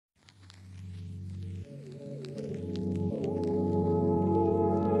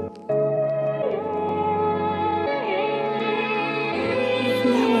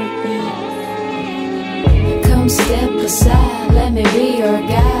aside, let me be your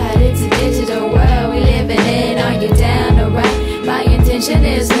guide. It's a digital world we living in, are you down to ride? My intention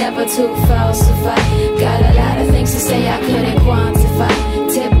is never to falsify. Got a lot of things to say I couldn't quantify.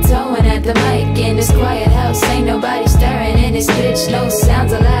 Tiptoeing at the mic in this quiet house, ain't nobody stirring in this bitch, no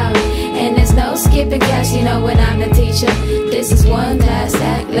sounds allowed. And there's no skipping class, you know when I'm the teacher. This is one class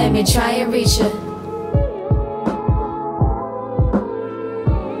act, let me try and reach ya.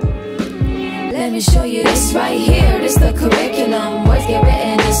 Let me show you this right here, this the curriculum. Words get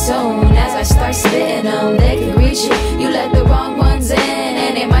written as soon as I start spitting them. They can greet you, you let the wrong ones in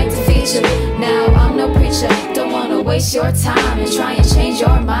and it might defeat you. Now I'm no preacher, don't wanna waste your time and try and change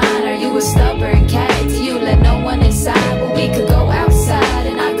your mind. Are you a stubborn cat? Do you let no one inside? Well, we could go outside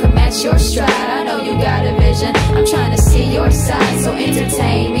and I could match your stride. I know you got a vision, I'm trying to see your side, so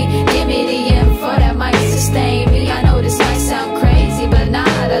entertain me. Give me the info that might sustain me. I know this might sound crazy, but not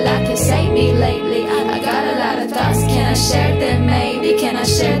a lot can save me lately. I got a lot of thoughts, can I share them maybe? Can I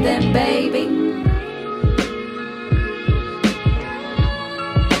share them, baby?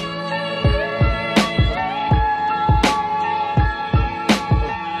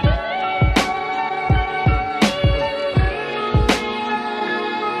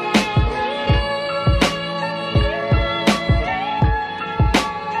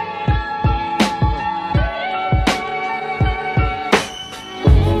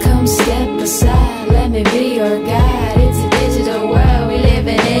 Step aside, let me be your guide. It's a digital world we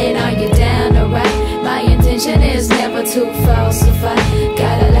living in, are you down to ride? My intention is never to falsify.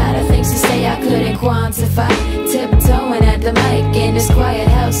 Got a lot of things to say I couldn't quantify. Tiptoeing at the mic in this quiet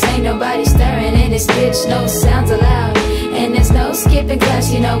house, ain't nobody stirring in this bitch, no sounds allowed. And there's no skipping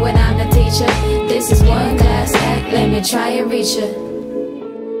class, you know when I'm the teacher. This is one class act, let me try and reach ya.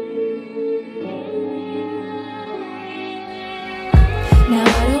 Now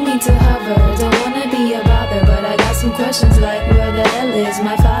I don't mean to hover, don't wanna be a bother, but I got some questions like where the hell is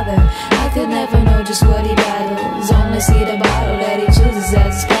my father? I could never know just what he battles, only see the bottle that he chooses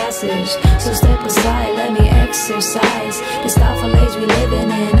as his passage. So step aside, let me exercise this thoughtful age we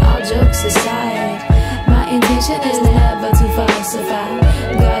living in, all jokes aside. My intention is never to falsify.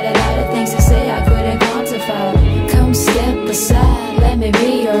 Got a lot of things to say I couldn't quantify. Come step aside, let me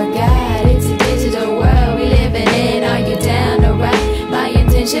be your guide. It's a digital world we living in, are you down to ride? My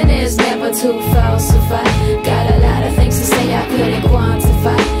intention is never to falsify. Got a lot of things to say I couldn't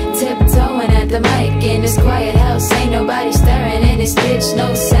quantify. Tiptoeing at the mic in this quiet house, ain't nobody stirring in this bitch,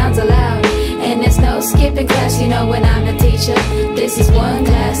 no sounds allowed. And there's no skipping class, you know when I'm the teacher. This is one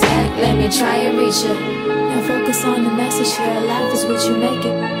class act, let me try and reach ya. Now focus on the message here, life is what you make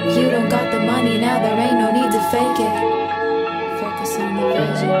it. You don't got the money now, there ain't no need to fake it. Focus on the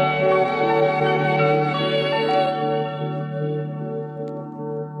vision.